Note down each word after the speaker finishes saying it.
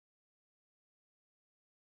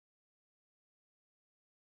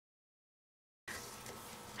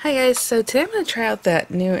Hi guys, so today I'm going to try out that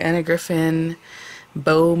new Griffin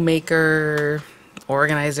bow maker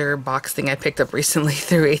organizer box thing I picked up recently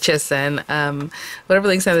through HSN. Whatever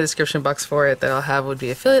links in the description box for it that I'll have would be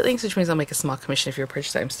affiliate links, which means I'll make a small commission if you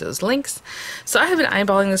purchase items to those links. So I have been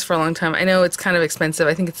eyeballing this for a long time. I know it's kind of expensive.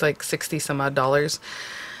 I think it's like 60 some odd dollars.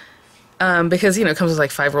 Because, you know, it comes with like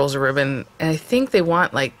 5 rolls of ribbon, and I think they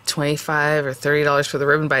want like $25 or $30 for the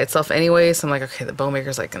ribbon by itself anyway, so I'm like, okay, the bow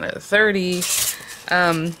maker's like another 30.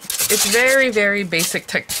 It's very, very basic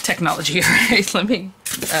technology. Alright, let me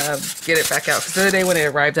get it back out, because the other day when it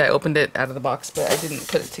arrived I opened it out of the box, but I didn't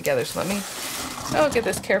put it together, so let me get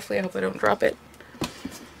this carefully. I hope I don't drop it.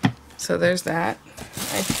 So there's that.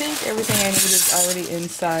 I think everything I need is already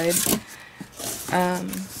inside.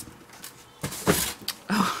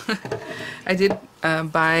 I did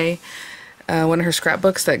buy one of her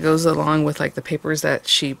scrapbooks that goes along with like the papers that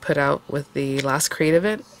she put out with the last creative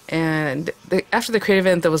event, and after the creative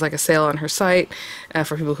event there was like a sale on her site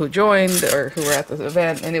for people who joined or who were at the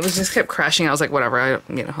event, and it was just kept crashing. I was like, whatever, I'll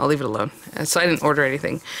leave it alone. So I didn't order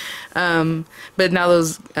anything, but now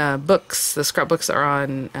those books, the scrapbooks, are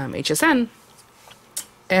on HSN,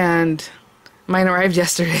 and mine arrived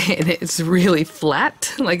yesterday and it's really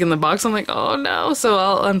flat, like in the box. I'm like, oh no. So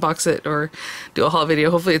I'll unbox it or do a haul video.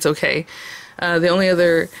 Hopefully it's okay. The only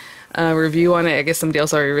other review on it, I guess somebody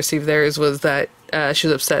else already received theirs, was that she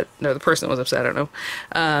was upset. No, the person was upset, I don't know,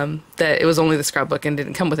 that it was only the scrapbook and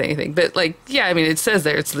didn't come with anything. But like, yeah, I mean, it says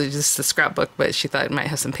there it's just the scrapbook, but she thought it might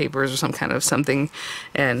have some papers or some kind of something,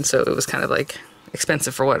 and so it was kind of like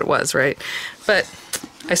expensive for what it was, right? But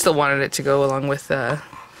I still wanted it to go along with the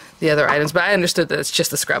other items, but I understood that it's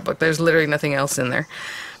just a scrapbook. There's literally nothing else in there.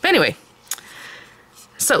 But anyway,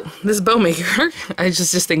 so this bow maker, I was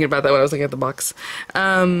just thinking about that when I was looking at the box.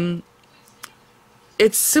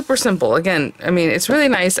 It's super simple. Again, I mean, it's really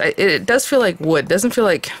nice. It does feel like wood. It doesn't feel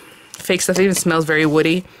like fake stuff. It even smells very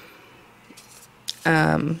woody.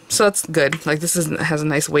 So that's good. Like, this has a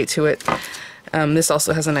nice weight to it. This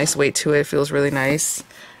also has a nice weight to it. It feels really nice.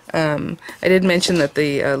 I did mention that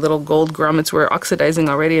the little gold grommets were oxidizing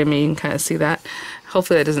already. I mean, you can kind of see that.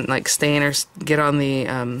 Hopefully that doesn't like stain or get on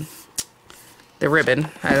the ribbon.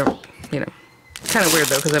 I don't, kind of weird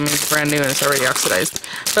though, because I mean it's brand new and it's already oxidized,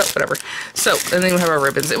 but whatever. So, and then we have our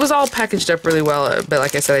ribbons. It was all packaged up really well, but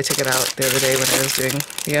like I said, I took it out the other day when I was doing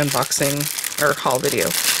the unboxing or haul video.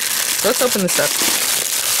 So let's open this up.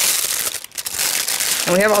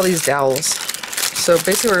 And we have all these dowels. So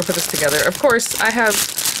basically we're going to put this together. Of course, I have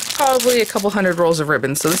probably a couple hundred rolls of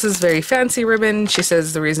ribbon. So this is very fancy ribbon. She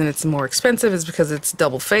says the reason it's more expensive is because it's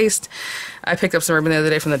double-faced. I picked up some ribbon the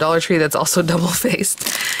other day from the Dollar Tree that's also double-faced.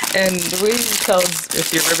 And the way you tell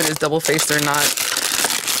if your ribbon is double-faced or not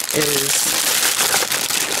is...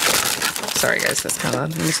 Sorry guys, that's kind of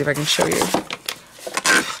loud. Let me see if I can show you.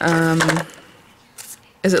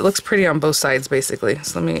 Is it looks pretty on both sides basically.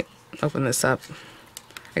 So let me open this up.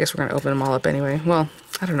 I guess we're going to open them all up anyway. Well,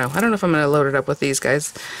 I don't know. I don't know if I'm going to load it up with these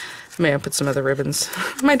guys. I may have put some other ribbons.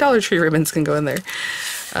 My Dollar Tree ribbons can go in there.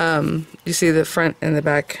 You see the front and the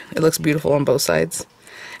back. It looks beautiful on both sides.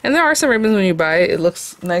 And there are some ribbons when you buy it. It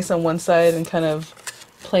looks nice on one side and kind of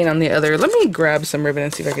plain on the other. Let me grab some ribbon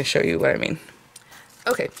and see if I can show you what I mean.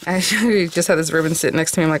 Okay, I actually just had this ribbon sit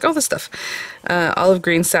next to me. I'm like, oh, this stuff. Olive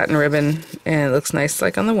green satin ribbon, and it looks nice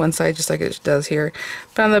like on the one side, just like it does here.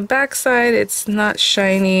 But on the back side, it's not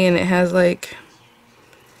shiny, and it has like,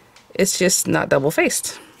 it's just not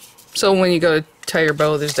double-faced. So when you go to tie your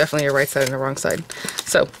bow, there's definitely a right side and a wrong side.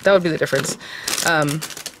 So that would be the difference.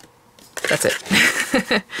 That's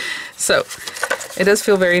it. So it does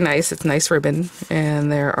feel very nice. It's nice ribbon,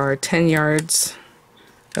 and there are 10 yards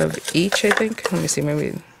of each, I think. Let me see,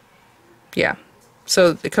 maybe, yeah.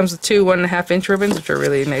 So it comes with 2 1.5-inch ribbons, which are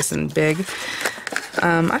really nice and big.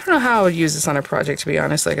 I don't know how I would use this on a project, to be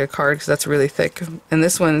honest, like a card, because that's really thick. And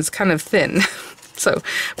this one's kind of thin. So,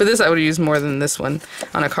 but this I would use more than this one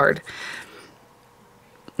on a card.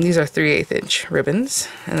 These are 3/8-inch ribbons,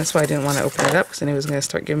 and that's why I didn't want to open it up, because I knew it was going to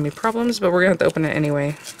start giving me problems, but we're going to have to open it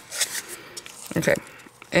anyway. Okay,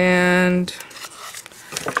 and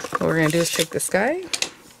what we're going to do is take this guy.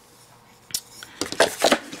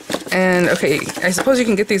 And okay, I suppose you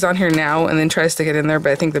can get these on here now and then try to stick it in there,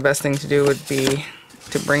 but I think the best thing to do would be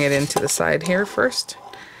to bring it into the side here first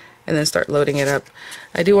and then start loading it up.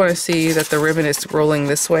 I do want to see that the ribbon is rolling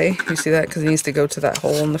this way. You see that? Because it needs to go to that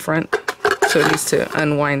hole in the front. So it needs to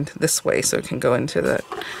unwind this way so it can go into that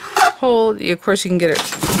hole. Of course, you can get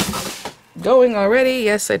it going already.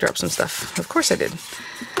 Yes, I dropped some stuff. Of course I did.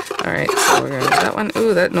 Alright, so we're going to do that one.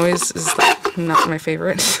 Ooh, that noise is not my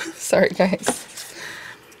favorite. Sorry, guys.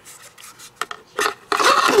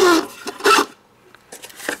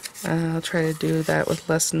 I'll try to do that with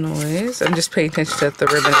less noise. I'm just paying attention to the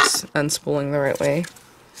ribbon is unspooling the right way.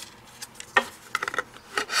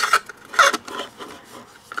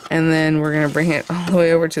 And then we're going to bring it all the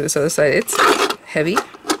way over to this other side. It's heavy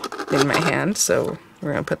in my hand, so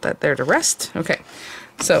we're going to put that there to rest. Okay,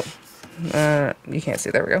 so you can't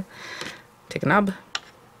see, there we go. Take a knob.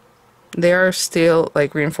 They are still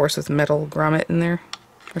like reinforced with metal grommet in there,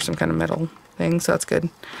 or some kind of metal thing, so that's good.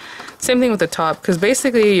 Same thing with the top, because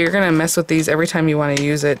basically you're going to mess with these every time you want to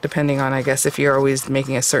use it, depending on, I guess, if you're always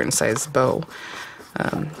making a certain size bow.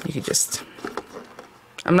 You could just...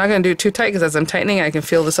 I'm not going to do it too tight, because as I'm tightening, I can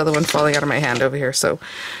feel this other one falling out of my hand over here, so...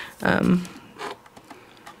 I'm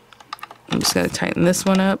just going to tighten this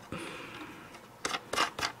one up.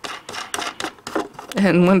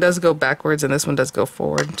 And one does go backwards, and this one does go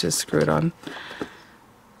forward to screw it on.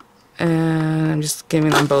 And I'm just giving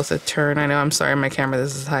them both a turn. I know, I'm sorry, my camera,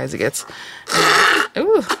 this is as high as it gets.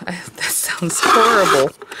 Ooh, that sounds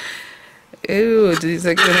horrible. Ooh, it's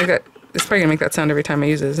probably gonna make that sound every time I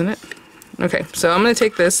use it, isn't it? Okay, so I'm gonna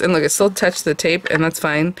take this, and look, it still touched the tape, and that's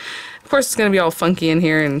fine. Of course, it's gonna be all funky in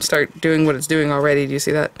here and start doing what it's doing already. Do you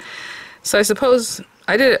see that? So I suppose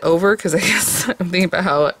I did it over, because I guess I'm thinking about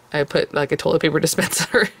how I put like a toilet paper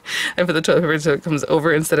dispenser. I put the toilet paper so it comes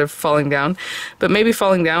over instead of falling down. But maybe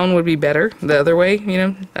falling down would be better the other way, you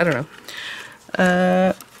know? I don't know.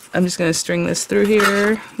 I'm just going to string this through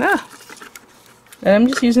here. And I'm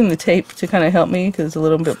just using the tape to kind of help me, because it's a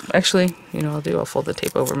little bit... Actually, you know, I'll fold the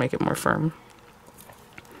tape over, make it more firm.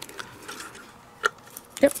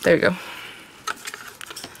 Yep, there you go.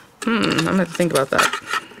 I'm going to have to think about that.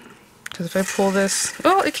 Because if I pull this,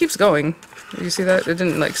 well, it keeps going. You see that? It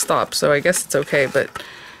didn't like stop, so I guess it's okay, but it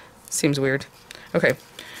seems weird. Okay.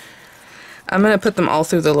 I'm going to put them all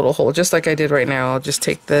through the little hole, just like I did right now. I'll just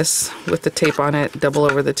take this with the tape on it, double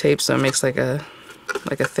over the tape so it makes like a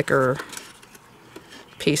thicker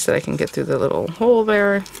piece that I can get through the little hole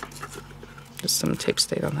there. Just some tape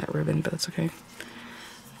stayed on that ribbon, but it's okay.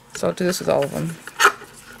 So I'll do this with all of them.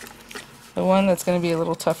 The one that's going to be a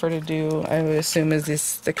little tougher to do, I would assume, is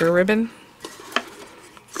this thicker ribbon.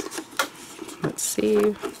 Let's see.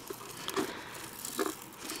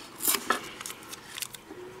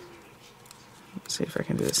 Let's see if I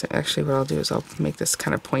can do this. Actually, what I'll do is I'll make this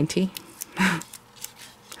kind of pointy. How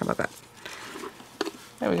about that?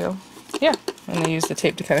 There we go. Yeah, I'm going to use the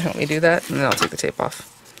tape to kind of help me do that, and then I'll take the tape off.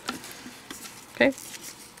 Okay.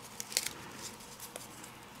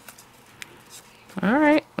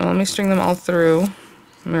 Alright, well, let me string them all through. I'm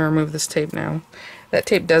going to remove this tape now. That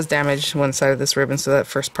tape does damage one side of this ribbon, so that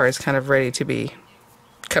first part is kind of ready to be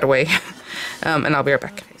cut away. And I'll be right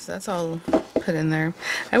back. Okay, so that's all put in there.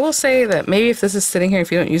 I will say that maybe if this is sitting here,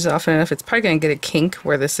 if you don't use it often enough, it's probably going to get a kink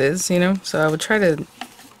where this is, you know? So I would try to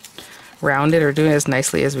round it or do it as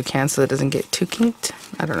nicely as we can so it doesn't get too kinked.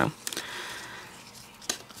 I don't know.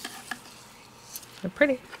 They're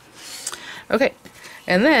pretty. Okay.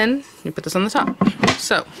 And then you put this on the top.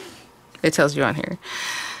 So it tells you on here.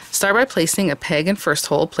 Start by placing a peg in first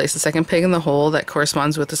hole. Place the second peg in the hole that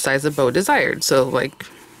corresponds with the size of bow desired. So like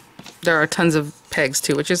there are tons of pegs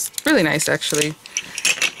too, which is really nice actually.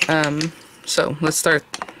 So let's start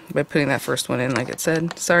by putting that first one in like it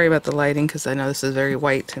said. Sorry about the lighting because I know this is very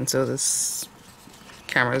white and so this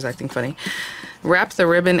camera is acting funny. Wrap the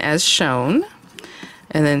ribbon as shown.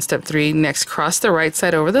 And then step 3, next cross the right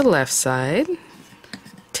side over the left side.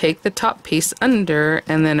 Take the top piece under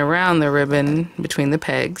and then around the ribbon between the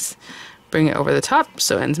pegs. Bring it over the top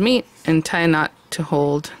so ends meet and tie a knot to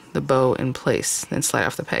hold the bow in place. Then slide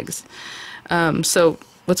off the pegs. So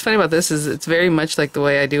what's funny about this is it's very much like the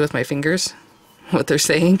way I do with my fingers. What they're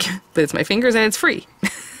saying. But it's my fingers and it's free.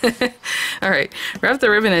 Alright, wrap the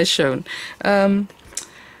ribbon as shown.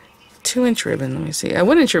 2-inch ribbon, let me see. A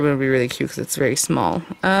 1-inch ribbon would be really cute because it's very small.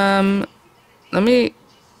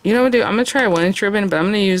 You know what I'm gonna do? I'm gonna try a 1-inch ribbon, but I'm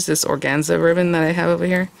gonna use this organza ribbon that I have over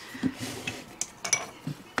here.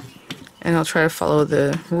 And I'll try to follow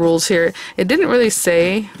the rules here. It didn't really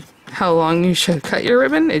say how long you should cut your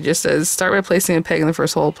ribbon. It just says start by placing a peg in the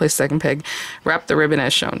first hole, place second peg, wrap the ribbon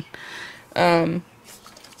as shown. So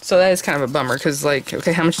that is kind of a bummer because like,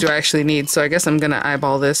 okay, how much do I actually need? So I guess I'm gonna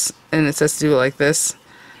eyeball this, and it says to do it like this.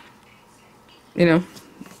 You know,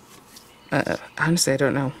 honestly, I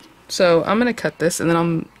don't know. So I'm gonna cut this, and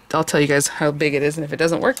then I'll tell you guys how big it is, and if it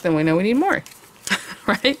doesn't work, then we know we need more,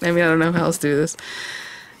 right? I mean, I don't know how else to do this.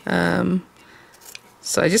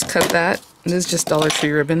 So I just cut that. This is just Dollar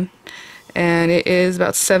Tree ribbon, and it is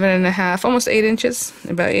about 7.5, almost 8 inches,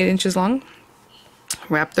 about 8 inches long.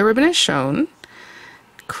 Wrap the ribbon as shown.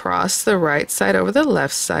 Cross the right side over the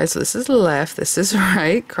left side. So this is left, this is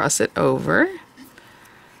right. Cross it over.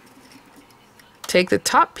 take the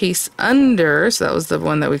top piece under, so that was the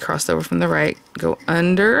one that we crossed over from the right, go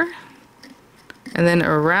under, and then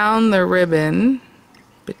around the ribbon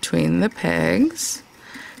between the pegs,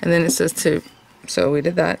 and then it says to, so we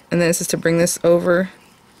did that, and then it says to bring this over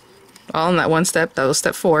all in that one step. That was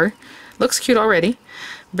step 4. Looks cute already.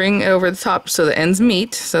 Bring it over the top so the ends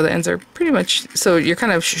meet, so the ends are pretty much, so you're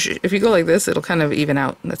kind of, if you go like this, it'll kind of even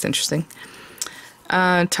out. That's interesting.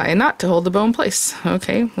 Tie a knot to hold the bow in place.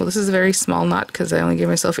 Okay, well this is a very small knot because I only gave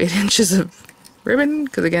myself 8 inches of ribbon,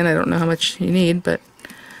 because again I don't know how much you need, but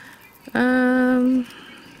and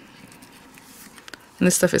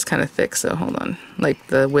this stuff is kind of thick, so hold on, like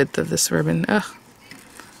the width of this ribbon. Ugh.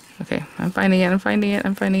 Okay, I'm finding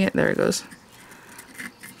it, there it goes.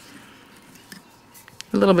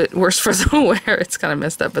 A little bit worse for the wear, it's kind of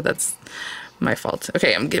messed up, but that's my fault.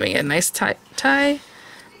 Okay, I'm giving it a nice tie,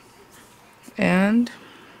 and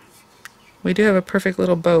we do have a perfect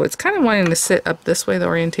little bow. It's kind of wanting to sit up this way, the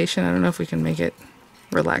orientation. I don't know if we can make it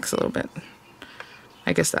relax a little bit.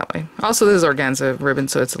 I guess that way. Also, this is organza ribbon,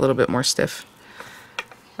 so it's a little bit more stiff.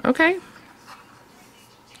 Okay.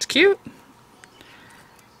 It's cute.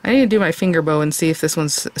 I need to do my finger bow and see if this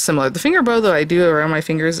one's similar. The finger bow, though, I do around my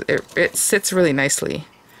fingers, it sits really nicely.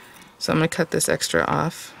 So I'm going to cut this extra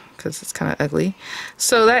off because it's kind of ugly.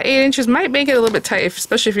 So that 8 inches might make it a little bit tight,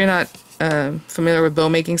 especially if you're not familiar with bow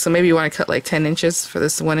making. So maybe you want to cut like 10 inches for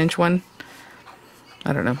this 1-inch one.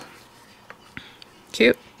 I don't know.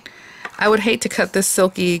 Cute. I would hate to cut this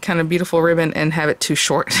silky kind of beautiful ribbon and have it too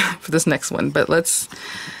short for this next one, but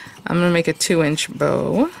I'm going to make a 2-inch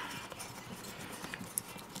bow.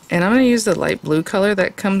 And I'm going to use the light blue color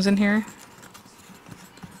that comes in here.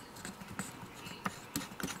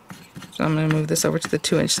 So I'm going to move this over to the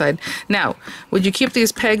 2-inch side. Now, would you keep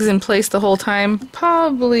these pegs in place the whole time?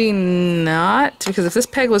 Probably not, because if this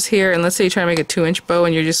peg was here, and let's say you try to make a 2-inch bow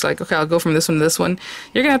and you're just like, okay, I'll go from this one to this one,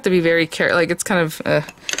 you're going to have to be very careful. Like, it's kind of,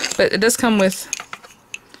 but it does come with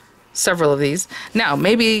several of these. Now,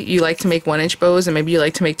 maybe you like to make 1-inch bows, and maybe you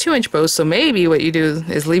like to make 2-inch bows, so maybe what you do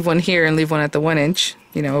is leave one here and leave one at the 1-inch,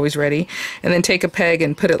 you know, always ready, and then take a peg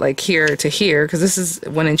and put it like here to here, because this is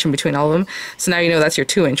 1 inch in between all of them, so now you know that's your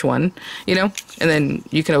 2-inch one, you know, and then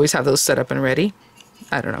you can always have those set up and ready.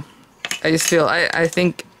 I don't know. I just feel, I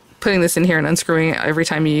think putting this in here and unscrewing it every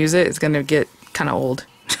time you use it is going to get kind of old.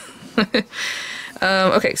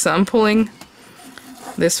 Okay, so I'm pulling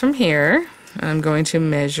this from here. I'm going to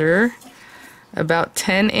measure about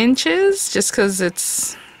 10 inches, just because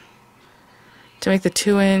it's, to make the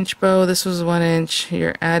 2-inch bow, this was 1 inch.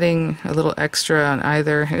 You're adding a little extra on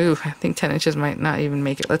either. Ooh, I think 10 inches might not even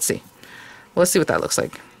make it. Let's see. Well, let's see what that looks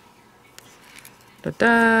like.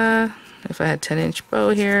 Da-da. If I had 10-inch bow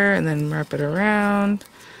here and then wrap it around,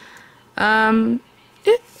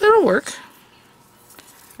 it'll work.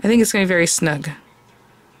 I think it's going to be very snug.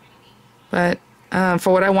 But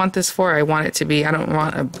for what I want this for, I want it to be, I don't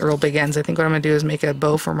want a real big ends. I think what I'm going to do is make a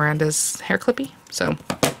bow for Miranda's hair clippy. So I'm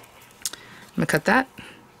going to cut that.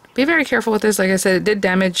 Be very careful with this. Like I said, it did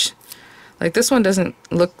damage. Like this one doesn't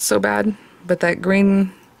look so bad, but that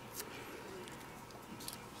green,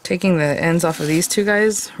 taking the ends off of these two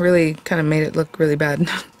guys really kind of made it look really bad.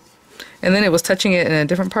 And then it was touching it in a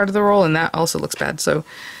different part of the roll, and that also looks bad. So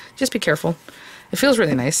just be careful. It feels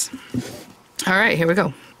really nice. All right, here we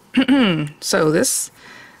go. So this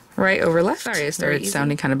right over left. Sorry, I started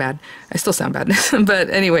sounding kind of bad. I still sound bad. But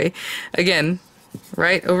anyway, again,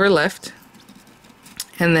 right over left.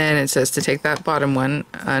 And then it says to take that bottom one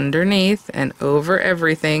underneath and over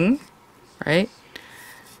everything, right?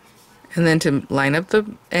 And then to line up the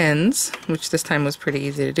ends, which this time was pretty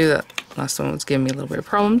easy to do. That last one was giving me a little bit of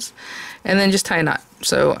problems. And then just tie a knot.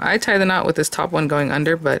 So I tie the knot with this top one going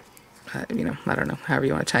under, but you know, I don't know, however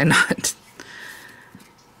you want to tie a knot.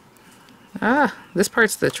 This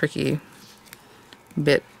part's the tricky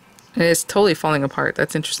bit. And it's totally falling apart.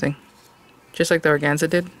 That's interesting. Just like the organza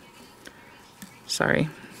did. Sorry.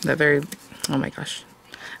 Oh my gosh.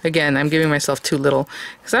 Again, I'm giving myself too little,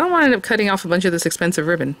 because I don't want to end up cutting off a bunch of this expensive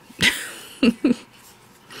ribbon.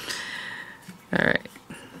 Alright.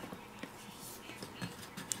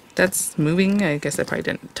 That's moving. I guess I probably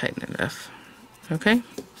didn't tighten it enough. Okay.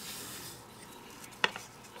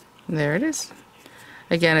 There it is.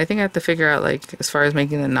 Again, I think I have to figure out, like, as far as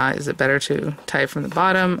making the knot, is it better to tie it from the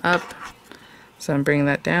bottom up? So I'm bringing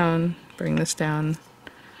that down, bring this down.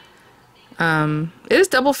 It is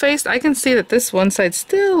double-faced. I can see that this one side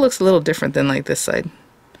still looks a little different than, like, this side.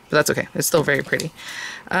 But that's okay. It's still very pretty.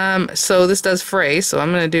 So this does fray, so what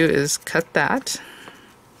I'm going to do is cut that.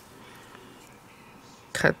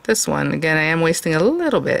 Cut this one. Again, I am wasting a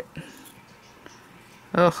little bit.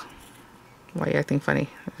 Oh, Why are you acting funny?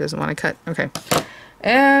 It doesn't want to cut. Okay.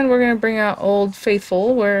 And we're going to bring out Old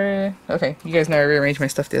Faithful where... Okay, you guys know I rearranged my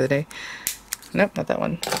stuff the other day. Nope, not that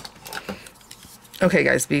one. Okay,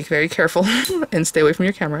 guys, be very careful and stay away from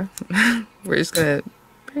your camera. We're just going to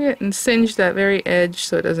bring it and singe that very edge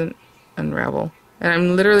so it doesn't unravel. And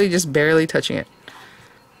I'm literally just barely touching it.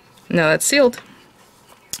 Now that's sealed.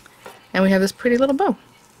 And we have this pretty little bow.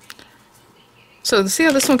 So see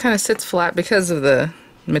how this one kind of sits flat because of the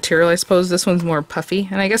material, I suppose. This one's more puffy.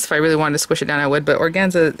 And I guess if I really wanted to squish it down, I would. But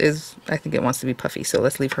organza is, I think it wants to be puffy. So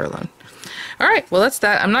let's leave her alone. Alright, well that's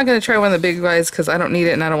that. I'm not going to try one of the big guys because I don't need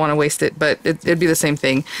it and I don't want to waste it. But it'd be the same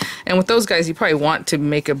thing. And with those guys, you probably want to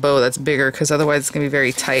make a bow that's bigger because otherwise it's going to be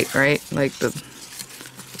very tight, right? Like the,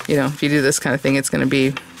 you know, if you do this kind of thing, it's going to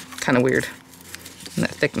be kind of weird in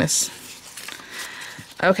that thickness.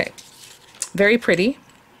 Okay. Very pretty.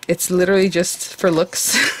 It's literally just for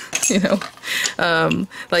looks, you know.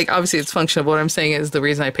 Like obviously it's functional, but what I'm saying is the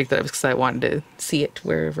reason I picked it up is because I wanted to see it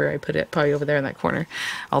wherever I put it, probably over there in that corner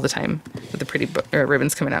all the time with the pretty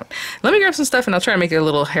ribbons coming out. Let me grab some stuff and I'll try to make it a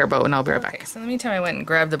little hair bow and I'll be right back. So in the meantime I went and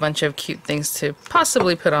grabbed a bunch of cute things to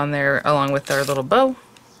possibly put on there along with our little bow.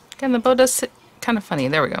 Again, the bow does sit kind of funny.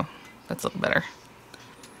 There we go. That's a little better.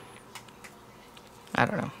 I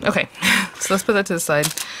don't know. Okay, so let's put that to the side.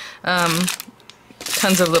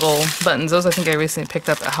 Tons of little buttons. Those I think I recently picked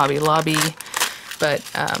up at Hobby Lobby, but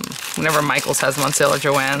whenever Michael's has them on sale or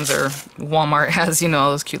Joann's or Walmart has, you know,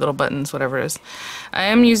 all those cute little buttons, whatever it is. I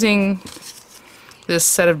am using this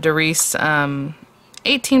set of Doris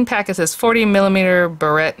 18 pack. It says 40mm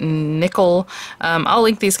barrette nickel. I'll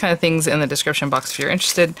link these kind of things in the description box if you're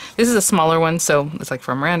interested. This is a smaller one, so it's like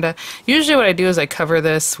from Miranda. Usually what I do is I cover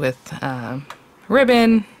this with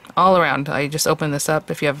ribbon all around. I just open this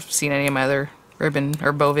up. If you have seen any of my other ribbon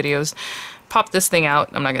or bow videos, pop this thing out.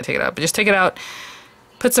 I'm not going to take it out, but just take it out,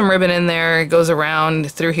 put some ribbon in there. It goes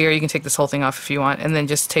around through here. You can take this whole thing off if you want, and then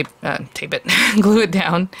just tape it, glue it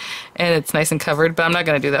down, and it's nice and covered. But I'm not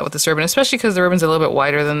going to do that with this ribbon, especially because the ribbon's a little bit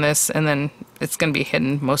wider than this, and then it's going to be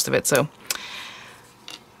hidden, most of it, so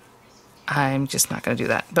I'm just not going to do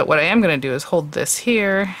that. But what I am going to do is hold this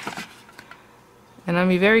here, and I'll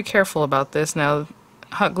be very careful about this. Now,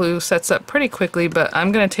 hot glue sets up pretty quickly, but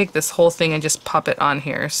I'm going to take this whole thing and just pop it on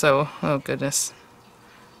here. So, oh goodness.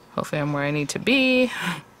 Hopefully I'm where I need to be.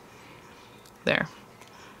 There.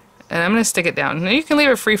 And I'm going to stick it down. Now you can leave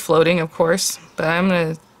it free floating, of course, but I'm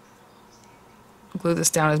going to glue this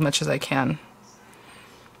down as much as I can.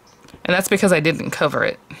 And that's because I didn't cover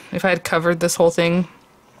it. If I had covered this whole thing,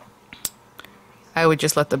 I would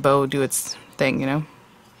just let the bow do its thing, you know?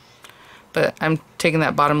 But I'm taking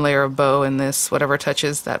that bottom layer of bow and this, whatever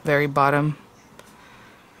touches that very bottom,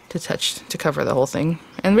 to cover the whole thing.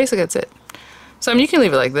 And basically that's it. So I mean, you can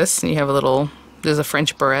leave it like this, and you have a little, there's a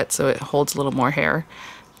French barrette, so it holds a little more hair.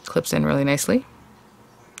 Clips in really nicely.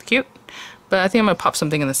 Cute. But I think I'm going to pop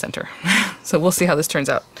something in the center. So we'll see how this turns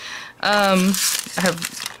out. I have,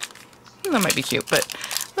 that might be cute, but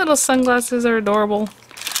little sunglasses are adorable.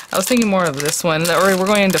 I was thinking more of this one. We're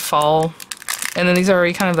going into fall. And then these are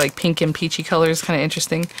already kind of like pink and peachy colors, kind of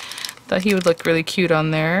interesting. Thought he would look really cute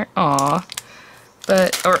on there. Aw.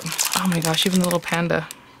 But, or, oh my gosh, even the little panda.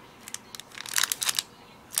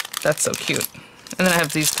 That's so cute. And then I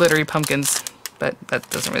have these glittery pumpkins, but that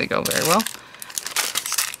doesn't really go very well.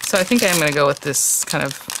 So I think I'm going to go with this kind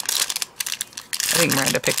of, I think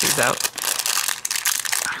Miranda picked these out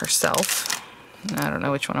herself. I don't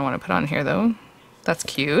know which one I want to put on here though. That's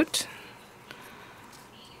cute.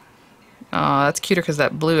 Oh, that's cuter because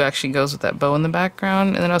that blue actually goes with that bow in the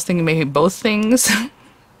background. And then I was thinking maybe both things.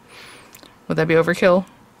 Would that be overkill?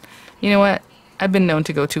 You know what? I've been known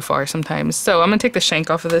to go too far sometimes. So I'm going to take the shank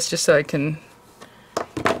off of this just so I can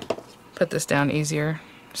put this down easier.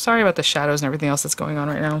 Sorry about the shadows and everything else that's going on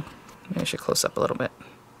right now. Maybe I should close up a little bit.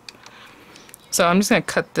 So I'm just going to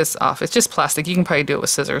cut this off. It's just plastic. You can probably do it with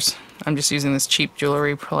scissors. I'm just using this cheap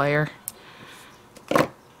jewelry plier.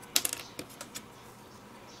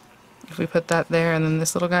 If we put that there and then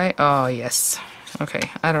this little guy. Oh, yes.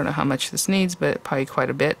 Okay, I don't know how much this needs, but probably quite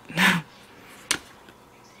a bit.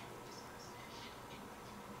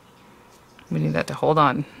 We need that to hold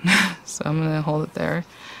on. So I'm going to hold it there.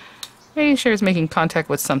 Making sure it's making contact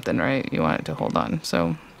with something, right? You want it to hold on.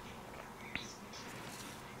 So,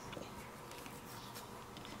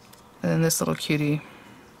 and then this little cutie.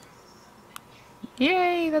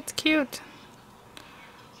 Yay, that's cute.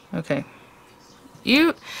 Okay.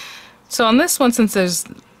 So on this one, since there's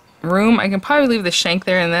room, I can probably leave the shank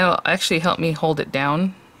there and that'll actually help me hold it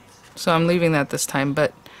down. So I'm leaving that this time,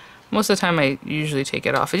 but most of the time I usually take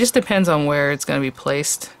it off. It just depends on where it's going to be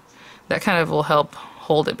placed. That kind of will help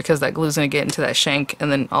hold it because that glue's going to get into that shank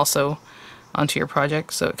and then also onto your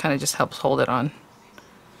project, so it kind of just helps hold it on.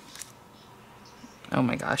 Oh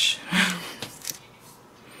my gosh.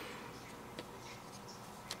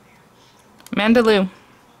 Mandaloo,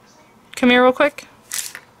 come here real quick.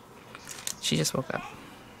 She just woke up.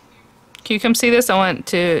 Can you come see this? I want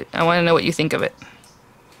to know what you think of it.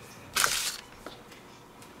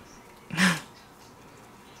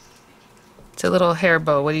 It's a little hair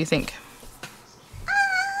bow. What do you think?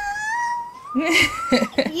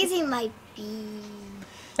 Using my beads.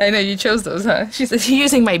 I know you chose those, huh? She said,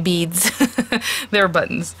 using my beads. They're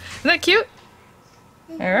buttons. Isn't that cute?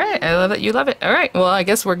 All right, I love that you love it. All right, well, I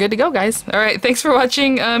guess we're good to go, guys. All right, thanks for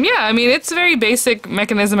watching. Yeah, I mean, it's a very basic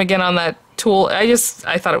mechanism again on that tool. I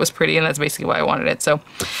thought it was pretty, and that's basically why I wanted it. So,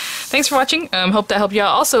 thanks for watching. Hope that helped you out.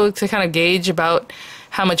 Also, to kind of gauge about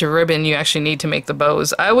how much ribbon you actually need to make the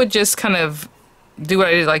bows, I would just kind of do what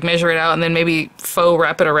I did, like measure it out, and then maybe faux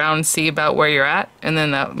wrap it around and see about where you're at, and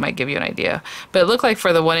then that might give you an idea. But it looked like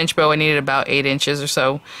for the 1-inch bow, I needed about 8 inches or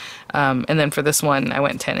so. And then for this one, I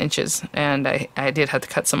went 10 inches, and I did have to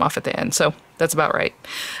cut some off at the end, so that's about right.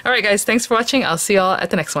 All right, guys, thanks for watching. I'll see y'all at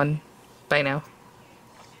the next one. Bye now.